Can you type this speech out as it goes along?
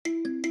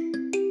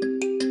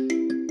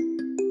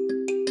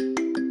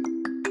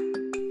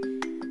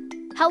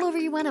Hello,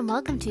 everyone, and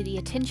welcome to the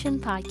Attention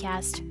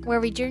Podcast,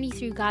 where we journey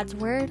through God's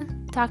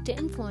Word, talk to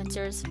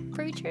influencers,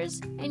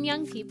 preachers, and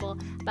young people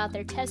about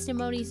their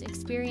testimonies,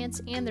 experience,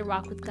 and their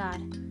walk with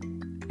God.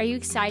 Are you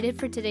excited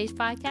for today's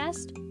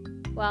podcast?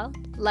 Well,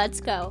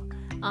 let's go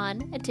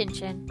on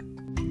Attention.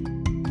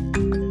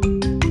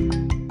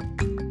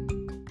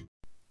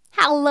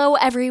 Hello,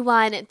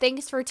 everyone.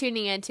 Thanks for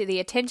tuning in to the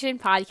Attention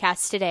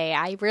Podcast today.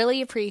 I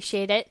really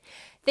appreciate it.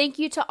 Thank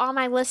you to all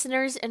my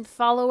listeners and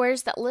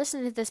followers that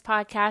listen to this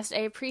podcast.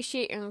 I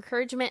appreciate your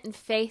encouragement and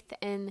faith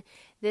in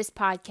this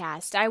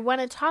podcast. I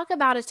want to talk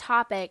about a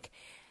topic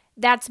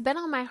that's been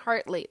on my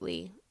heart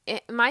lately.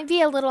 It might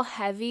be a little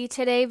heavy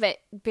today, but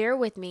bear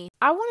with me.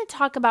 I want to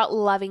talk about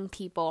loving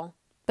people,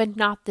 but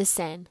not the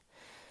sin.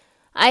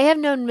 I have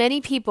known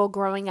many people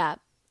growing up.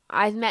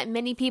 I've met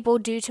many people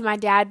due to my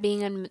dad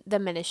being in the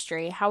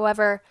ministry.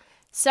 However,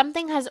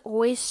 something has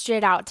always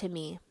stood out to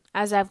me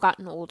as I've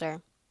gotten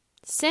older.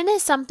 Sin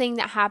is something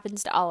that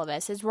happens to all of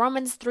us. As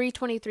Romans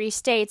 3:23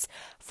 states,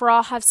 "For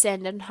all have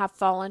sinned and have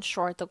fallen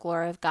short of the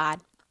glory of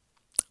God."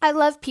 I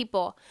love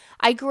people.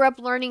 I grew up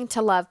learning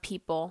to love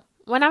people.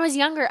 When I was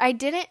younger, I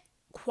didn't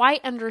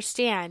quite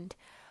understand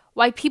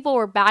why people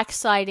were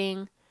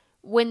backsliding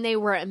when they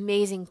were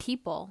amazing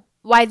people,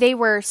 why they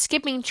were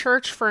skipping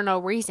church for no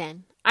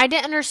reason. I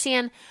didn't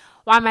understand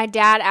why my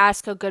dad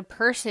asked a good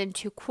person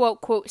to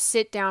quote,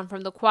 sit down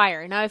from the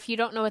choir. Now, if you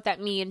don't know what that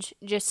means,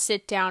 just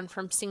sit down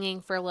from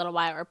singing for a little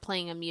while or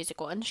playing a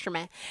musical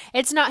instrument.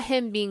 It's not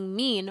him being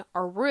mean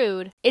or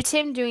rude. It's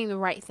him doing the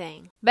right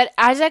thing. But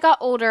as I got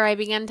older, I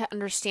began to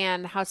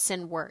understand how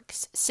sin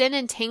works. Sin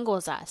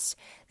entangles us.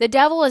 The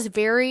devil is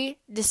very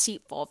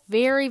deceitful,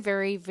 very,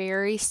 very,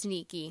 very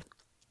sneaky,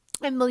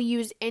 and will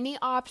use any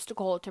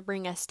obstacle to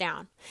bring us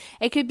down.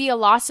 It could be a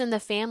loss in the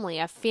family,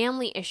 a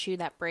family issue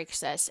that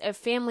breaks us, a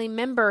family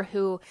member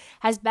who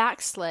has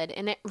backslid,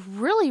 and it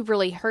really,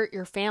 really hurt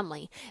your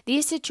family.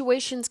 These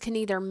situations can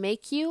either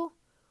make you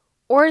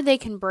or they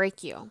can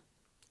break you.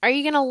 Are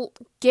you going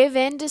to give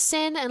in to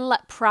sin and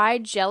let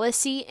pride,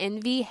 jealousy,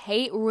 envy,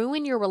 hate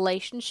ruin your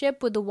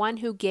relationship with the one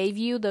who gave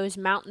you those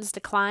mountains to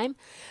climb?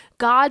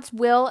 God's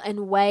will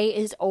and way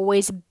is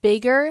always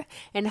bigger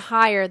and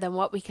higher than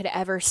what we could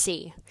ever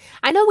see.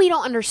 I know we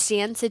don't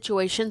understand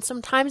situations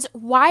sometimes.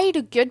 Why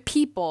do good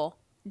people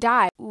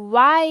die?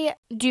 Why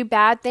do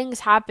bad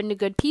things happen to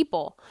good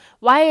people?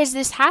 Why is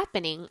this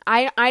happening?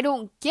 I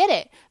don't get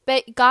it.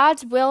 But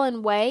God's will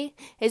and way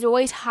is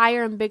always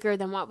higher and bigger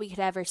than what we could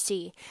ever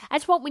see.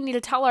 That's what we need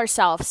to tell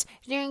ourselves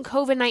during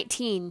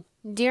COVID-19,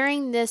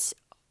 during this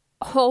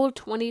whole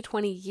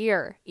 2020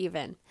 year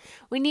even.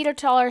 We need to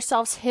tell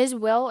ourselves His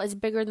will is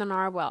bigger than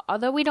our will.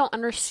 Although we don't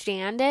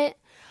understand it,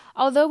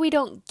 although we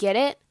don't get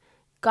it,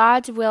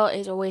 God's will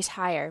is always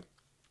higher.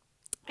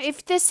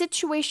 If this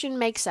situation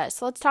makes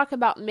us, let's talk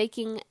about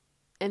making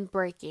and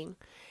breaking.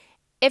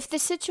 If the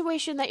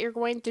situation that you're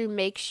going through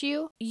makes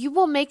you, you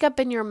will make up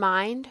in your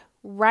mind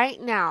right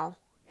now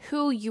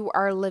who you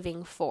are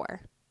living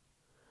for.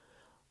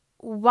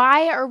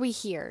 Why are we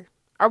here?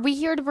 Are we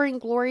here to bring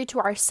glory to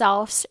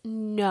ourselves?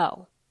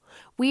 No.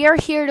 We are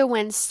here to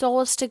win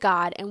souls to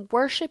God and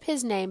worship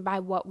His name by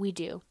what we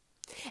do.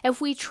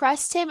 If we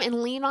trust Him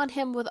and lean on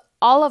Him with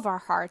all of our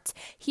hearts,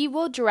 He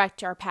will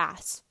direct our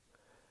paths.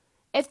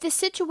 If the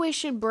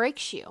situation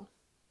breaks you,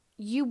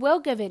 you will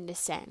give in to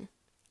sin.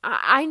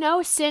 I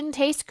know sin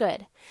tastes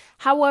good.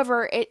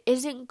 However, it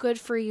isn't good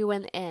for you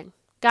in the end.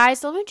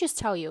 Guys, let me just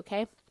tell you,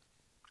 okay?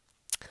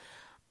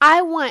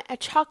 I want a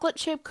chocolate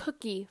chip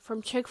cookie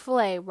from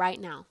Chick-fil-A right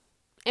now.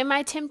 Am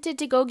I tempted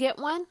to go get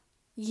one?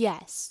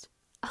 Yes.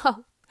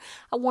 Oh,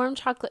 a warm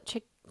chocolate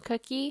chip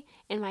cookie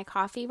in my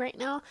coffee right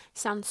now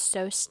sounds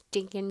so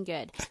stinking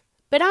good.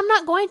 But I'm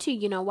not going to,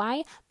 you know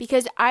why?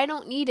 Because I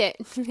don't need it.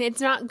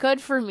 It's not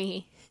good for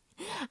me.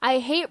 I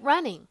hate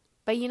running.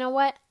 But you know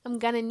what? I'm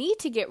going to need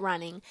to get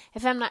running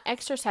if I'm not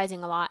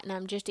exercising a lot and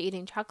I'm just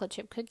eating chocolate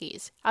chip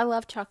cookies. I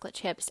love chocolate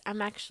chips.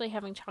 I'm actually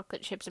having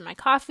chocolate chips in my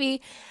coffee.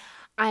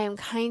 I am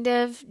kind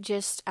of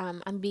just,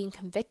 I'm being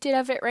convicted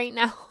of it right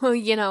now.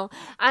 You know,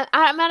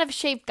 I'm out of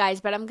shape,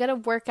 guys, but I'm going to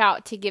work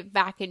out to get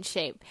back in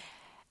shape.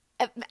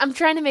 I'm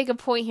trying to make a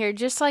point here.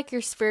 Just like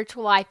your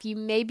spiritual life, you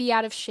may be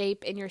out of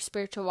shape in your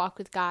spiritual walk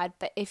with God,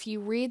 but if you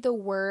read the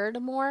Word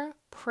more,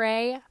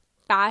 pray,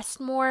 fast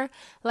more,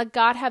 let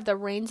God have the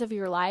reins of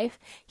your life,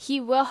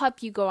 He will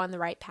help you go on the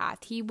right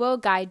path. He will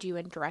guide you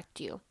and direct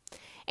you.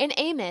 In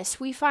Amos,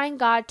 we find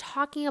God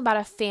talking about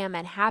a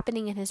famine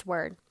happening in His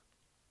Word.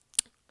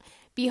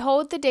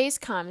 "Behold, the days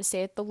come,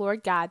 saith the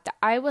Lord God, that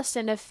I will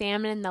send a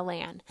famine in the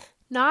land,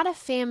 not a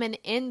famine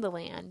in the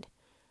land,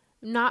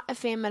 not a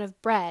famine of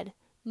bread,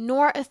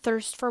 nor a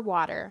thirst for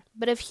water,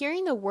 but of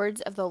hearing the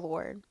words of the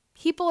Lord."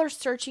 People are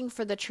searching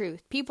for the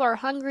truth. People are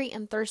hungry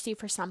and thirsty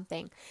for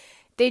something.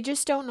 They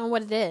just don't know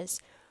what it is.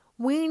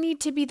 We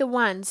need to be the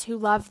ones who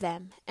love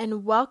them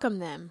and welcome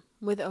them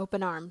with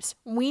open arms.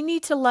 We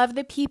need to love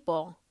the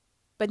people,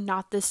 but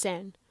not the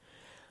sin.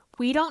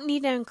 We don't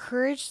need to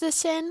encourage the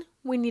sin.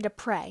 We need to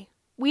pray.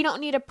 We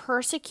don't need to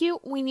persecute.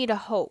 We need to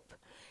hope.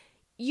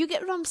 you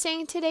get what I'm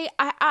saying today?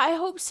 I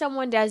hope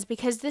someone does,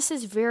 because this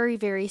is very,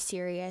 very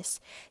serious.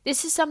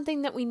 This is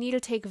something that we need to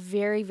take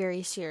very,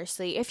 very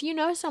seriously. If you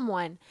know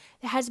someone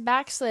that has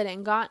backslid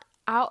and got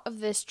out of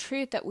this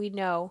truth that we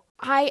know,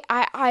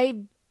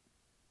 I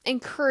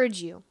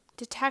encourage you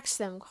to text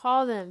them,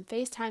 call them,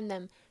 FaceTime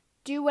them,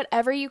 do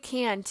whatever you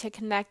can to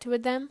connect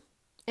with them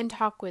and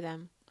talk with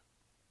them.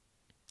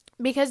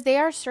 Because they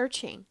are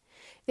searching.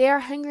 They are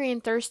hungry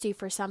and thirsty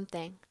for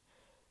something.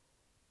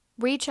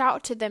 Reach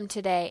out to them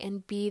today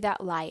and be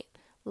that light.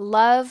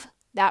 Love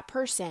that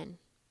person,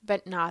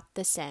 but not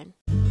the sin.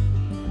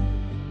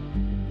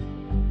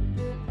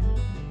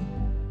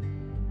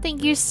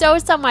 Thank you so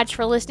much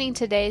for listening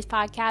to today's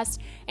podcast,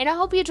 and I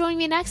hope you join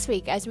me next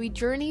week as we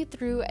journey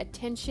through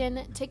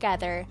attention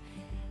together.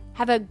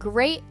 Have a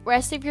great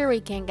rest of your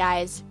weekend,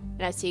 guys,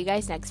 and I'll see you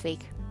guys next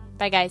week.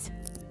 Bye, guys.